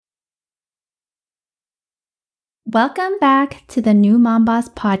Welcome back to the New Mom Boss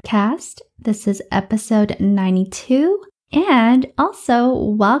podcast. This is episode 92. And also,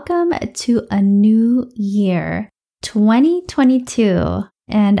 welcome to a new year, 2022.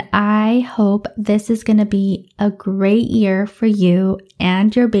 And I hope this is going to be a great year for you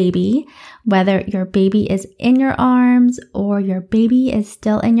and your baby, whether your baby is in your arms or your baby is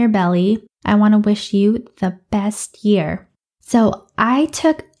still in your belly. I want to wish you the best year. So I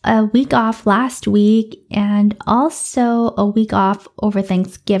took a week off last week and also a week off over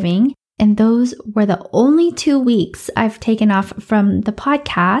Thanksgiving. And those were the only 2 weeks I've taken off from the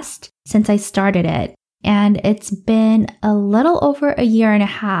podcast since I started it. And it's been a little over a year and a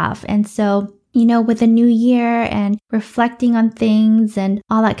half. And so, with the new year and reflecting on things and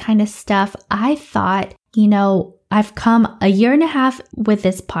all that kind of stuff, I thought, I've come a year and a half with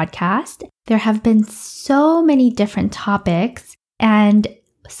this podcast. There have been so many different topics, and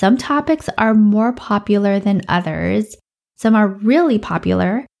some topics are more popular than others. Some are really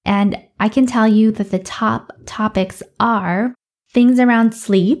popular. And I can tell you that the top topics are things around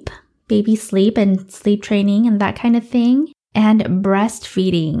sleep, baby sleep and sleep training and that kind of thing, and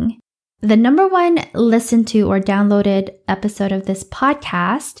breastfeeding. The number one listened to or downloaded episode of this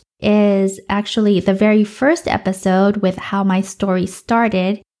podcast is actually the very first episode with how my story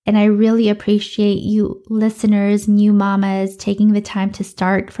started. And I really appreciate you listeners, new mamas, taking the time to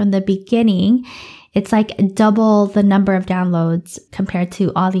start from the beginning. It's like double the number of downloads compared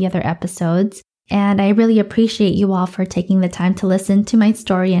to all the other episodes. And I really appreciate you all for taking the time to listen to my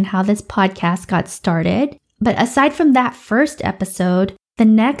story and how this podcast got started. But aside from that first episode, the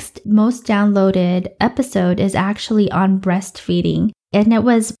next most downloaded episode is actually on breastfeeding. And it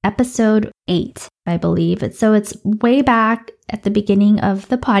was episode 8, I believe. So it's way back at the beginning of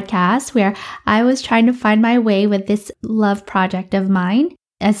the podcast where I was trying to find my way with this love project of mine.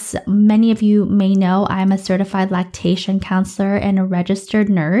 As many of you may know, I'm a certified lactation counselor and a registered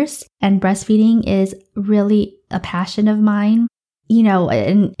nurse, and breastfeeding is really a passion of mine.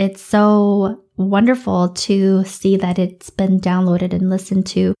 And it's so wonderful to see that it's been downloaded and listened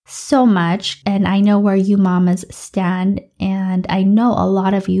to so much. And I know where you mamas stand, and I know a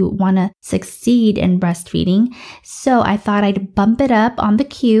lot of you want to succeed in breastfeeding. So I thought I'd bump it up on the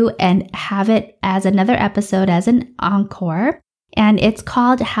queue and have it as another episode as an encore. And it's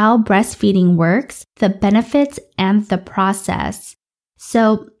called How Breastfeeding Works, the Benefits and the Process.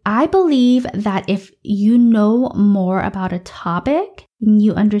 So I believe that if you know more about a topic and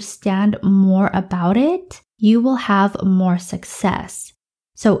you understand more about it, you will have more success.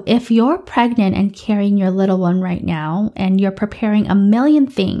 So if you're pregnant and carrying your little one right now and you're preparing a million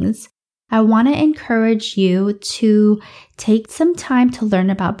things, I want to encourage you to take some time to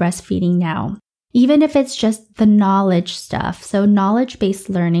learn about breastfeeding now. Even if it's just the knowledge stuff, so knowledge-based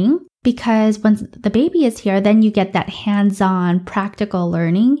learning, because once the baby is here, then you get that hands-on practical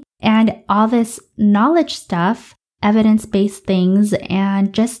learning and all this knowledge stuff, evidence-based things,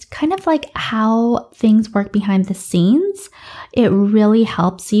 and just kind of like how things work behind the scenes. It really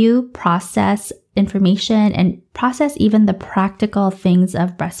helps you process information and process even the practical things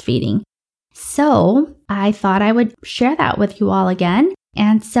of breastfeeding. So I thought I would share that with you all again.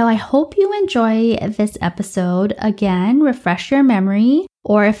 And so I hope you enjoy this episode. Again, refresh your memory,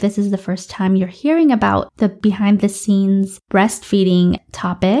 or if this is the first time you're hearing about the behind the scenes breastfeeding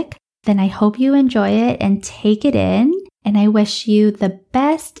topic, then I hope you enjoy it and take it in. And I wish you the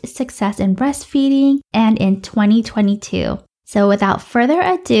best success in breastfeeding and in 2022. So without further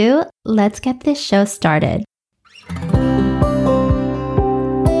ado, let's get this show started.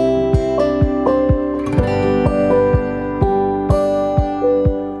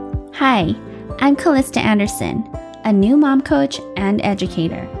 Hi, I'm Callista Anderson, a new mom coach and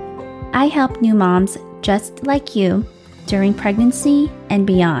educator. I help new moms just like you during pregnancy and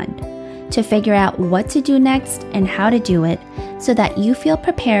beyond to figure out what to do next and how to do it so that you feel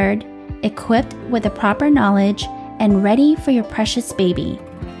prepared, equipped with the proper knowledge, and ready for your precious baby,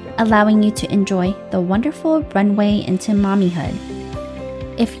 allowing you to enjoy the wonderful runway into mommyhood.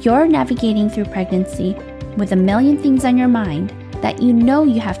 If you're navigating through pregnancy with a million things on your mind that you know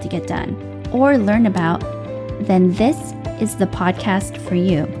you have to get done or learn about, then this is the podcast for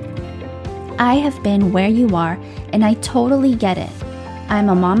you. I have been where you are, and I totally get it. I'm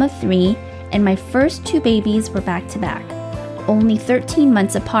a mom of 3, and my first 2 babies were back to back, only 13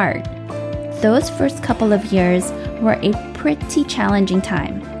 months apart. Those first couple of years were a pretty challenging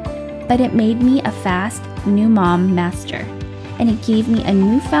time, but it made me a fast new mom master, and it gave me a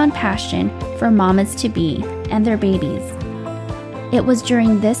newfound passion for mamas to be and their babies. It was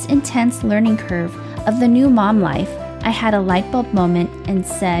during this intense learning curve of the new mom life, I had a light bulb moment and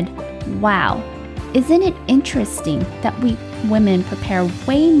said, wow, Isn't it interesting that we women prepare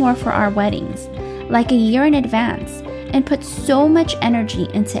way more for our weddings, like a year in advance, and put so much energy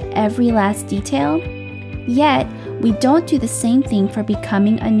into every last detail? Yet, we don't do the same thing for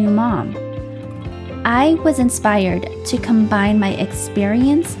becoming a new mom. I was inspired to combine my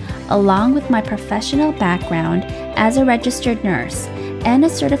experience along with my professional background as a registered nurse and a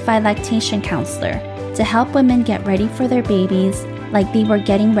certified lactation counselor to help women get ready for their babies like they were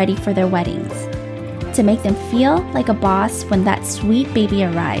getting ready for their weddings, to make them feel like a boss when that sweet baby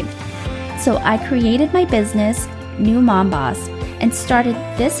arrived. So I created my business, New Mom Boss, and started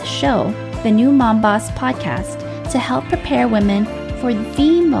this show, the New Mom Boss podcast, to help prepare women for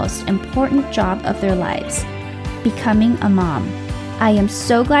the most important job of their lives, becoming a mom. I am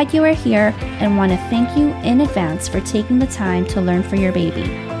so glad you are here and want to thank you in advance for taking the time to learn for your baby.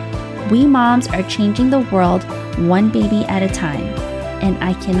 We moms are changing the world one baby at a time, and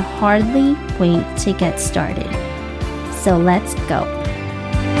I can hardly wait to get started. So let's go.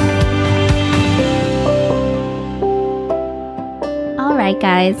 Alright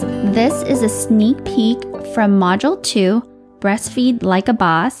guys, this is a sneak peek from Module 2, Breastfeed Like a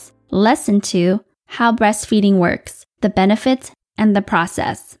Boss, Lesson 2, How Breastfeeding Works, the Benefits and the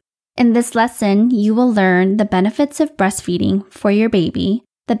Process. In this lesson, you will learn the benefits of breastfeeding for your baby,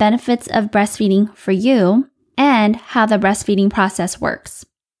 the benefits of breastfeeding for you, and how the breastfeeding process works.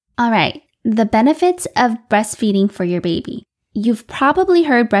 Alright, the benefits of breastfeeding for your baby. You've probably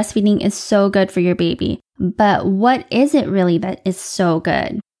heard breastfeeding is so good for your baby, but what is it really that is so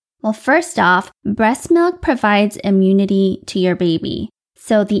good? Well, first off, breast milk provides immunity to your baby.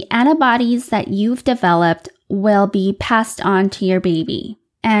 So the antibodies that you've developed will be passed on to your baby.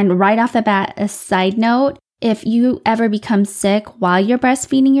 And right off the bat, a side note, if you ever become sick while you're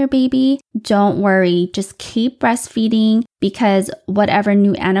breastfeeding your baby, don't worry, just keep breastfeeding because whatever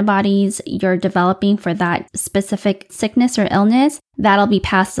new antibodies you're developing for that specific sickness or illness, that'll be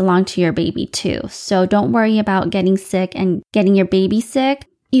passed along to your baby too. So don't worry about getting sick and getting your baby sick.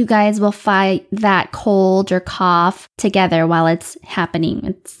 You guys will fight that cold or cough together while it's happening.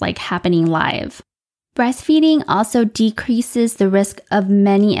 It's like happening live. Breastfeeding also decreases the risk of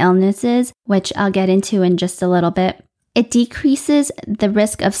many illnesses, which I'll get into in just a little bit. It decreases the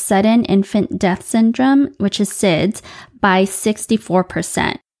risk of sudden infant death syndrome, which is SIDS, by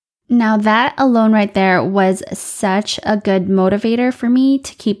 64%. Now that alone right there was such a good motivator for me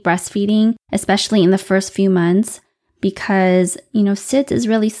to keep breastfeeding, especially in the first few months, because, SIDS is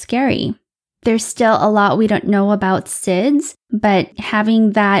really scary. There's still a lot we don't know about SIDS, but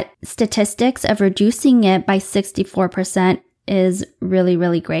having that statistics of reducing it by 64% is really,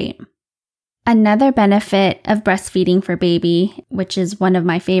 really great. Another benefit of breastfeeding for baby, which is one of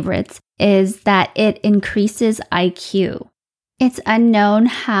my favorites, is that it increases IQ. It's unknown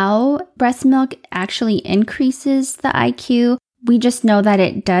how breast milk actually increases the IQ. We just know that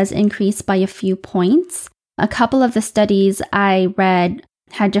it does increase by a few points. A couple of the studies I read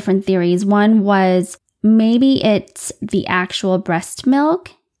had different theories. One was maybe it's the actual breast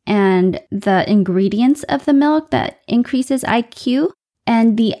milk and the ingredients of the milk that increases IQ.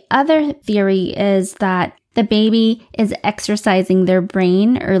 And the other theory is that the baby is exercising their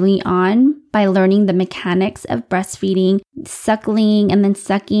brain early on by learning the mechanics of breastfeeding, suckling and then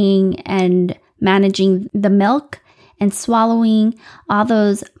sucking and managing the milk and swallowing, all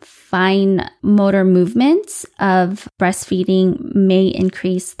those fine motor movements of breastfeeding may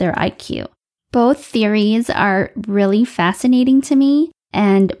increase their IQ. Both theories are really fascinating to me,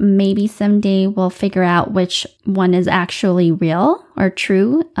 and maybe someday we'll figure out which one is actually real or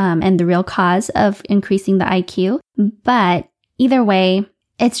true, and the real cause of increasing the IQ. But either way,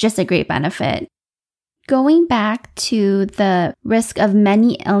 it's just a great benefit. Going back to the risk of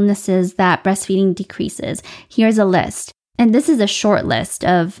many illnesses that breastfeeding decreases, here's a list. And this is a short list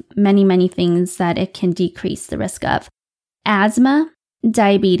of many, many things that it can decrease the risk of. Asthma,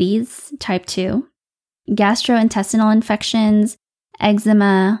 diabetes, type 2, gastrointestinal infections,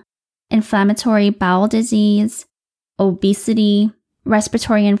 eczema, inflammatory bowel disease, obesity,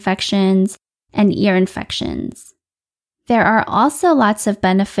 respiratory infections, and ear infections. There are also lots of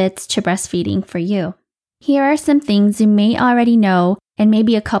benefits to breastfeeding for you. Here are some things you may already know and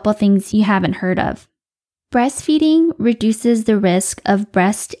maybe a couple things you haven't heard of. Breastfeeding reduces the risk of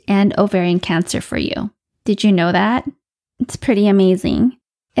breast and ovarian cancer for you. Did you know that? It's pretty amazing.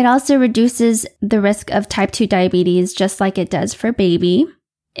 It also reduces the risk of type 2 diabetes just like it does for baby.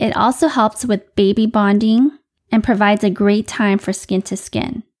 It also helps with baby bonding and provides a great time for skin to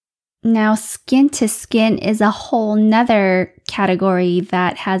skin. Now, skin to skin is a whole nother category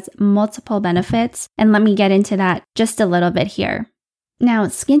that has multiple benefits, and let me get into that just a little bit here. Now,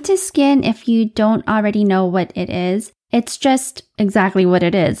 skin to skin, if you don't already know what it is, it's just exactly what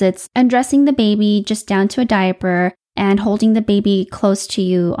it is. It's undressing the baby just down to a diaper and holding the baby close to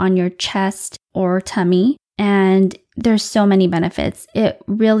you on your chest or tummy. And there's so many benefits. It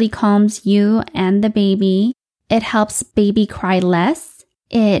really calms you and the baby. It helps baby cry less.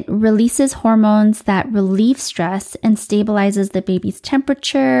 It releases hormones that relieve stress and stabilizes the baby's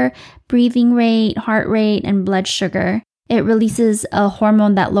temperature, breathing rate, heart rate, and blood sugar. It releases a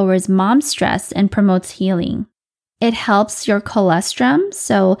hormone that lowers mom's stress and promotes healing. It helps your colostrum,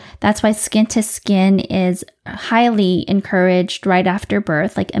 so that's why skin to skin is highly encouraged right after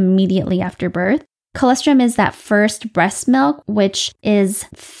birth, like immediately after birth. Colostrum is that first breast milk, which is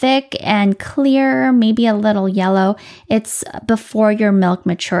thick and clear, maybe a little yellow. It's before your milk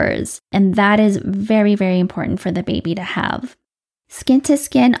matures, and that is very, very important for the baby to have. Skin to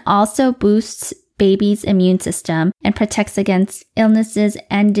skin also boosts baby's immune system and protects against illnesses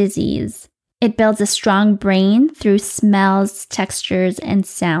and disease. It builds a strong brain through smells, textures, and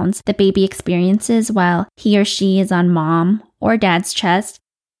sounds the baby experiences while he or she is on mom or dad's chest.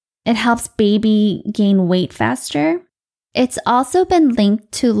 It helps baby gain weight faster. It's also been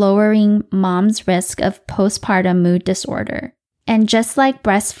linked to lowering mom's risk of postpartum mood disorder. And just like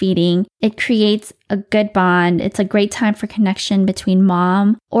breastfeeding, it creates a good bond. It's a great time for connection between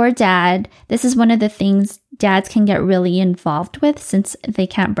mom or dad. This is one of the things dads can get really involved with since they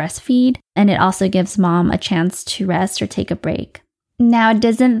can't breastfeed. And it also gives mom a chance to rest or take a break. Now,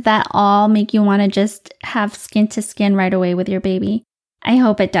 doesn't that all make you want to just have skin to skin right away with your baby? I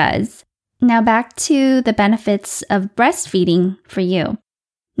hope it does. Now back to the benefits of breastfeeding for you.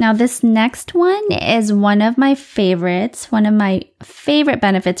 Now this next one is one of my favorite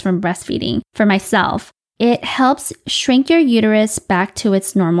benefits from breastfeeding for myself. It helps shrink your uterus back to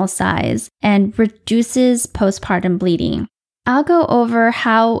its normal size and reduces postpartum bleeding. I'll go over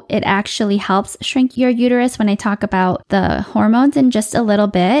how it actually helps shrink your uterus when I talk about the hormones in just a little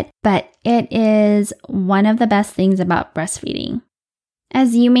bit, but it is one of the best things about breastfeeding.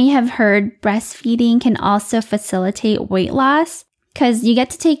 As you may have heard, breastfeeding can also facilitate weight loss because you get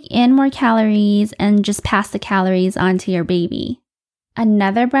to take in more calories and just pass the calories on to your baby.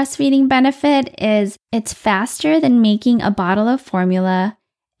 Another breastfeeding benefit is it's faster than making a bottle of formula,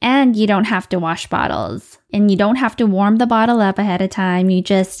 and you don't have to wash bottles. And you don't have to warm the bottle up ahead of time. You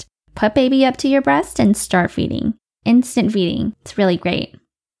just put baby up to your breast and start feeding. Instant feeding. It's really great.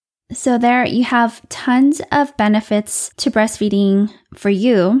 So there you have tons of benefits to breastfeeding for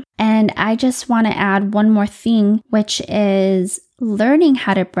you. And I just want to add one more thing, which is learning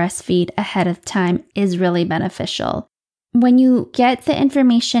how to breastfeed ahead of time is really beneficial. When you get the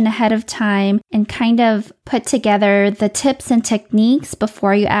information ahead of time and kind of put together the tips and techniques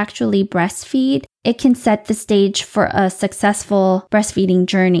before you actually breastfeed, it can set the stage for a successful breastfeeding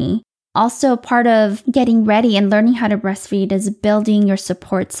journey. Also, part of getting ready and learning how to breastfeed is building your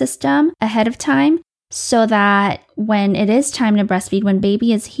support system ahead of time so that when it is time to breastfeed, when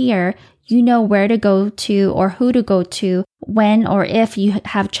baby is here, you know where to go to or who to go to when or if you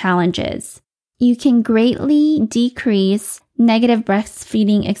have challenges. You can greatly decrease negative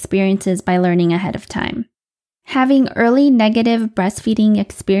breastfeeding experiences by learning ahead of time. Having early negative breastfeeding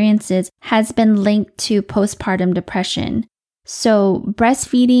experiences has been linked to postpartum depression. So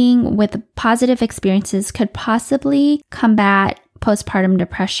breastfeeding with positive experiences could possibly combat postpartum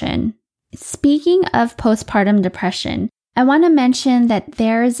depression. Speaking of postpartum depression, I want to mention that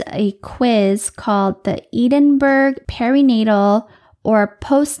there's a quiz called the Edinburgh Perinatal or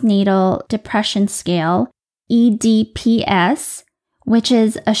Postnatal Depression Scale, EDPS, which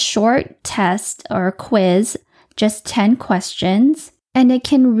is a short test or quiz, just 10 questions. And it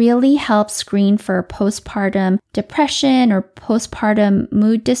can really help screen for postpartum depression or postpartum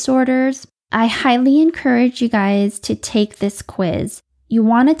mood disorders. I highly encourage you guys to take this quiz. You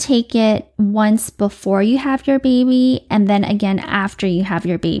want to take it once before you have your baby and then again after you have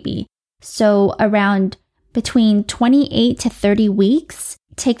your baby. So around between 28 to 30 weeks,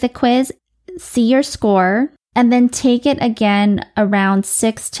 take the quiz, see your score, and then take it again around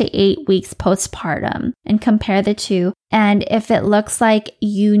 6 to 8 weeks postpartum and compare the two. And if it looks like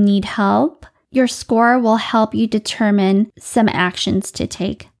you need help, your score will help you determine some actions to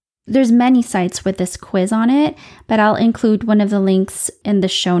take. There's many sites with this quiz on it, but I'll include one of the links in the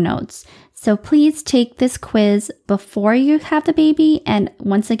show notes. So please take this quiz before you have the baby and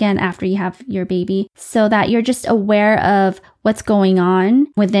once again after you have your baby so that you're just aware of what's going on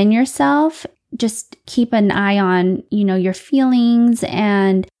within yourself. Just keep an eye on, your feelings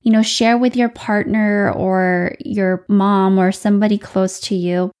and, share with your partner or your mom or somebody close to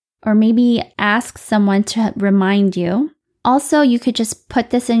you, or maybe ask someone to remind you. Also, you could just put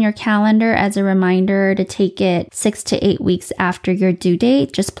this in your calendar as a reminder to take it 6 to 8 weeks after your due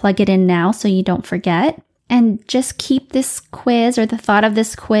date. Just plug it in now so you don't forget. And just keep this quiz or the thought of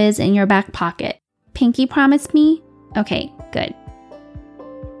this quiz in your back pocket. Pinky promise me? Okay, good.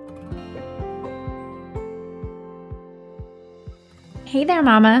 Hey there,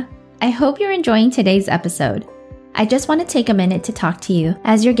 Mama. I hope you're enjoying today's episode. I just want to take a minute to talk to you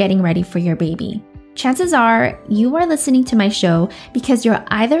as you're getting ready for your baby. Chances are you are listening to my show because you're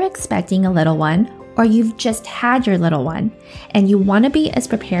either expecting a little one or you've just had your little one and you want to be as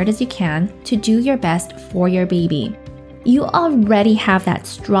prepared as you can to do your best for your baby. You already have that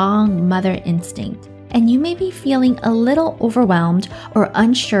strong mother instinct and you may be feeling a little overwhelmed or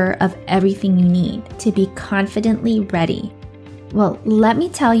unsure of everything you need to be confidently ready. Well, let me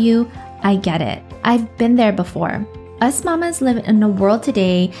tell you, I get it. I've been there before. Us mamas live in a world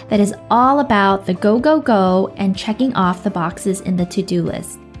today that is all about the go, go, go and checking off the boxes in the to-do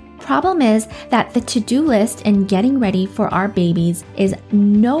list. Problem is that the to-do list and getting ready for our babies is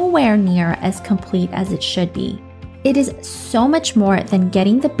nowhere near as complete as it should be. It is so much more than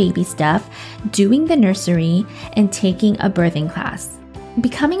getting the baby stuff, doing the nursery, and taking a birthing class.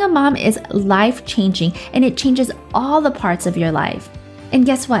 Becoming a mom is life-changing and it changes all the parts of your life. And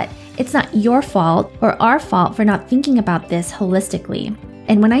guess what? It's not your fault or our fault for not thinking about this holistically.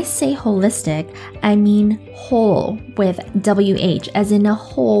 And when I say holistic, I mean whole with WH, as in a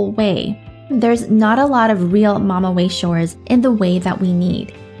whole way. There's not a lot of real mama way chores in the way that we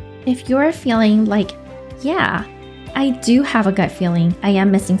need. If you're feeling like, yeah, I do have a gut feeling I am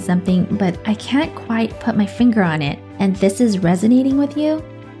missing something, but I can't quite put my finger on it, and this is resonating with you,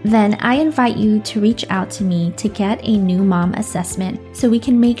 then I invite you to reach out to me to get a new mom assessment so we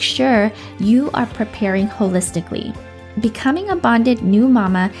can make sure you are preparing holistically. Becoming a bonded new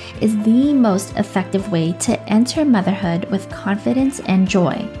mama is the most effective way to enter motherhood with confidence and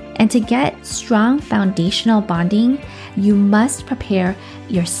joy. And to get strong foundational bonding, you must prepare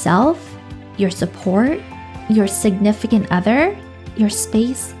yourself, your support, your significant other, your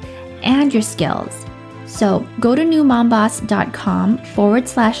space, and your skills. So go to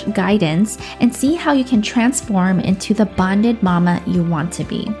newmomboss.com/guidance and see how you can transform into the bonded mama you want to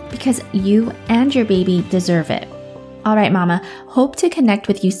be, because you and your baby deserve it. All right, mama, hope to connect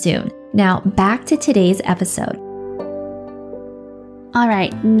with you soon. Now back to today's episode. All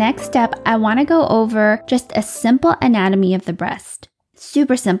right, next up, I want to go over just a simple anatomy of the breast.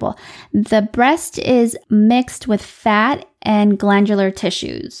 Super simple. The breast is mixed with fat and glandular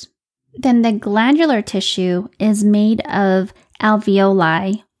tissues. Then the glandular tissue is made of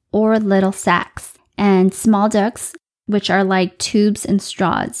alveoli, or little sacs, and small ducts, which are like tubes and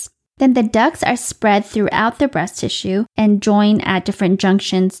straws. Then the ducts are spread throughout the breast tissue and join at different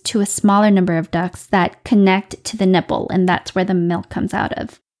junctions to a smaller number of ducts that connect to the nipple, and that's where the milk comes out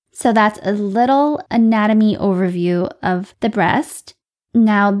of. So that's a little anatomy overview of the breast.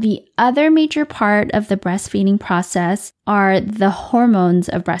 Now, the other major part of the breastfeeding process are the hormones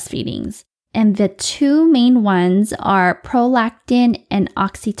of breastfeeding. And the two main ones are prolactin and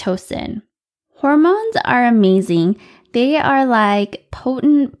oxytocin. Hormones are amazing. They are like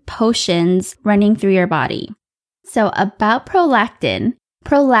potent potions running through your body. So about prolactin,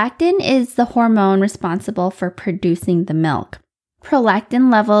 prolactin is the hormone responsible for producing the milk.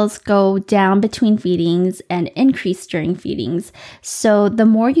 Prolactin levels go down between feedings and increase during feedings. So the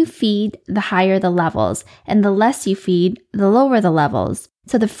more you feed, the higher the levels, and the less you feed, the lower the levels.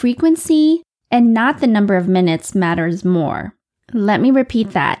 So the frequency and not the number of minutes matters more. Let me repeat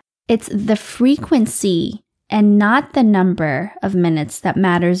that. It's the frequency and not the number of minutes that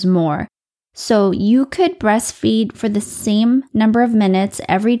matters more. So you could breastfeed for the same number of minutes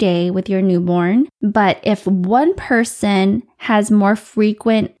every day with your newborn, but if one person has more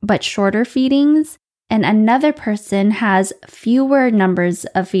frequent but shorter feedings, and another person has fewer numbers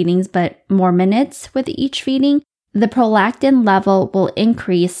of feedings but more minutes with each feeding, the prolactin level will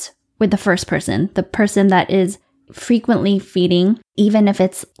increase with the first person, the person that is frequently feeding, even if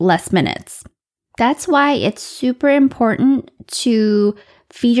it's less minutes. That's why it's super important to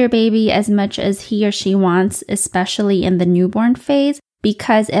feed your baby as much as he or she wants, especially in the newborn phase,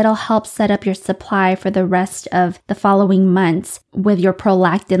 because it'll help set up your supply for the rest of the following months with your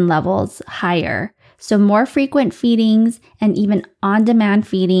prolactin levels higher. So more frequent feedings and even on-demand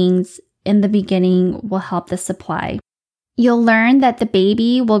feedings in the beginning will help the supply. You'll learn that the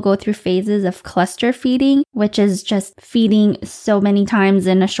baby will go through phases of cluster feeding, which is just feeding so many times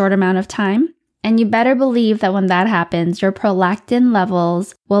in a short amount of time. And you better believe that when that happens, your prolactin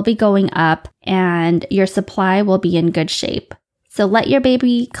levels will be going up and your supply will be in good shape. So let your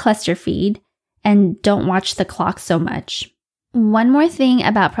baby cluster feed and don't watch the clock so much. One more thing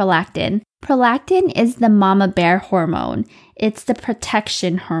about prolactin. Prolactin is the mama bear hormone. It's the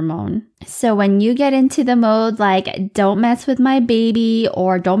protection hormone. So when you get into the mode like, don't mess with my baby,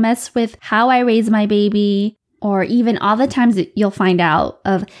 or don't mess with how I raise my baby, or even all the times that you'll find out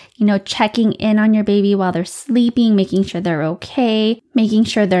of, checking in on your baby while they're sleeping, making sure they're okay, making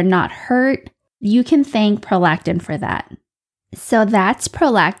sure they're not hurt, you can thank prolactin for that. So that's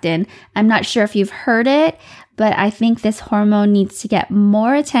prolactin. I'm not sure if you've heard it, but I think this hormone needs to get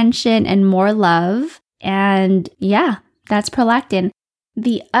more attention and more love. And yeah, that's prolactin.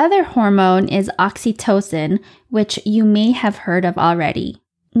 The other hormone is oxytocin, which you may have heard of already.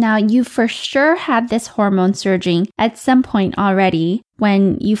 Now, you for sure had this hormone surging at some point already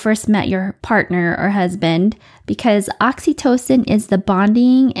when you first met your partner or husband, because oxytocin is the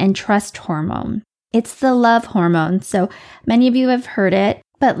bonding and trust hormone. It's the love hormone, so many of you have heard it,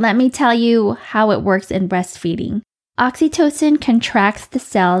 but let me tell you how it works in breastfeeding. Oxytocin contracts the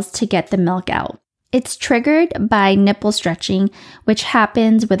cells to get the milk out. It's triggered by nipple stretching, which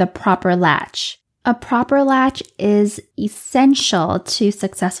happens with a proper latch. A proper latch is essential to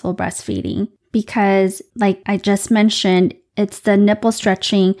successful breastfeeding because, like I just mentioned, it's the nipple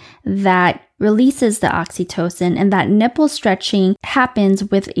stretching that releases the oxytocin, and that nipple stretching happens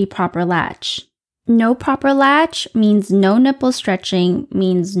with a proper latch. No proper latch means no nipple stretching,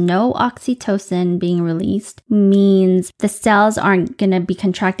 means no oxytocin being released, means the cells aren't going to be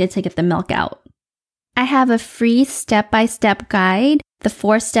contracted to get the milk out. I have a free step-by-step guide, the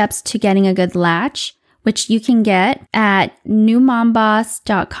 4 steps to getting a good latch, which you can get at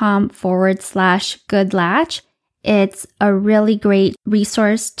newmomboss.com/good latch. It's a really great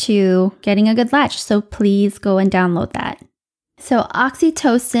resource to getting a good latch, so please go and download that. So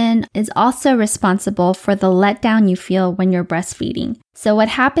oxytocin is also responsible for the letdown you feel when you're breastfeeding. So what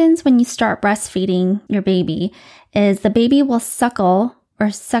happens when you start breastfeeding your baby is the baby will suck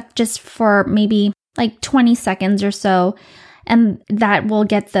just for maybe like 20 seconds or so, and that will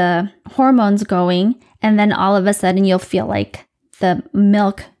get the hormones going, and then all of a sudden you'll feel like the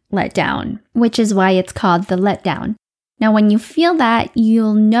milk let down, which is why it's called the letdown. Now, when you feel that,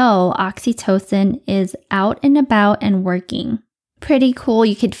 you'll know oxytocin is out and about and working. Pretty cool.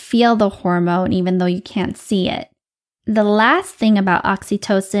 You could feel the hormone even though you can't see it. The last thing about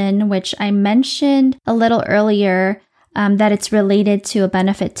oxytocin, which I mentioned a little earlier, that it's related to a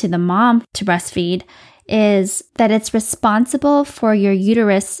benefit to the mom to breastfeed, is that it's responsible for your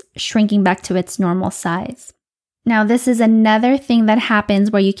uterus shrinking back to its normal size. Now, this is another thing that happens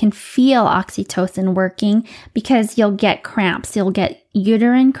where you can feel oxytocin working because you'll get cramps. You'll get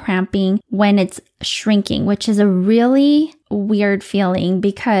uterine cramping when it's shrinking, which is a really weird feeling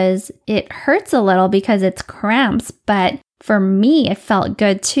because it hurts a little because it's cramps. But for me, it felt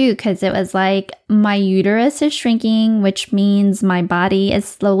good too because it was like my uterus is shrinking, which means my body is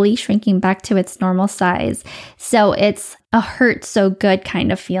slowly shrinking back to its normal size. So it's a hurt so good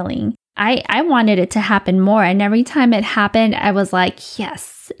kind of feeling. I wanted it to happen more, and every time it happened, I was like,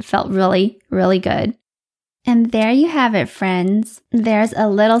 yes, it felt really, really good. And there you have it, friends. There's a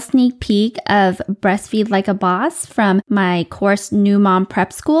little sneak peek of Breastfeed Like a Boss from my course, New Mom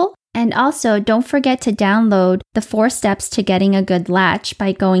Prep School. And also, don't forget to download the 4 steps to getting a good latch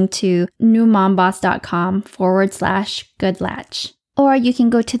by going to newmomboss.com/good latch. Or you can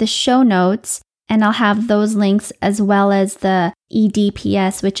go to the show notes, and I'll have those links as well as the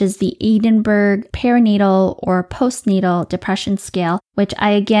EDPS, which is the Edinburgh Perinatal or Postnatal Depression Scale, which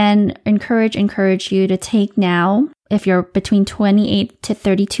I again encourage you to take now if you're between 28 to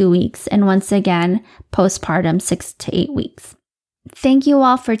 32 weeks, and once again, postpartum 6 to 8 weeks. Thank you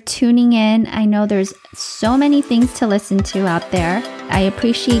all for tuning in. I know there's so many things to listen to out there. I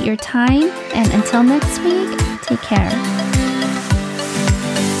appreciate your time, and until next week, take care.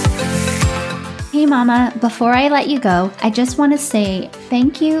 Hey mama, before I let you go, I just want to say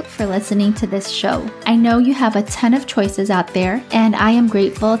thank you for listening to this show. I know you have a ton of choices out there, and I am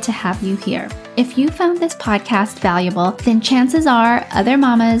grateful to have you here. If you found this podcast valuable, then chances are other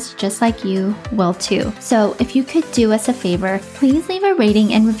mamas just like you will too. So if you could do us a favor, please leave a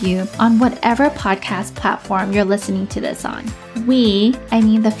rating and review on whatever podcast platform you're listening to this on.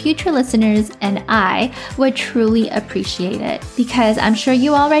 The future listeners and I would truly appreciate it because I'm sure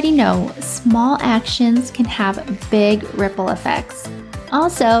you already know small actions can have big ripple effects.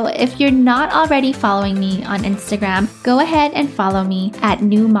 Also, if you're not already following me on Instagram, go ahead and follow me at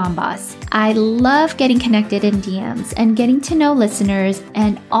New Mom Boss. I love getting connected in DMs and getting to know listeners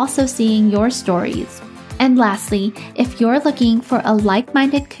and also seeing your stories. And lastly, if you're looking for a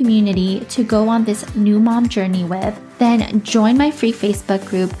like-minded community to go on this new mom journey with, then join my free Facebook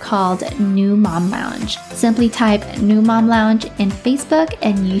group called New Mom Lounge. Simply type New Mom Lounge in Facebook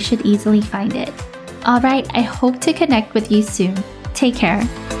and you should easily find it. All right, I hope to connect with you soon. Take care.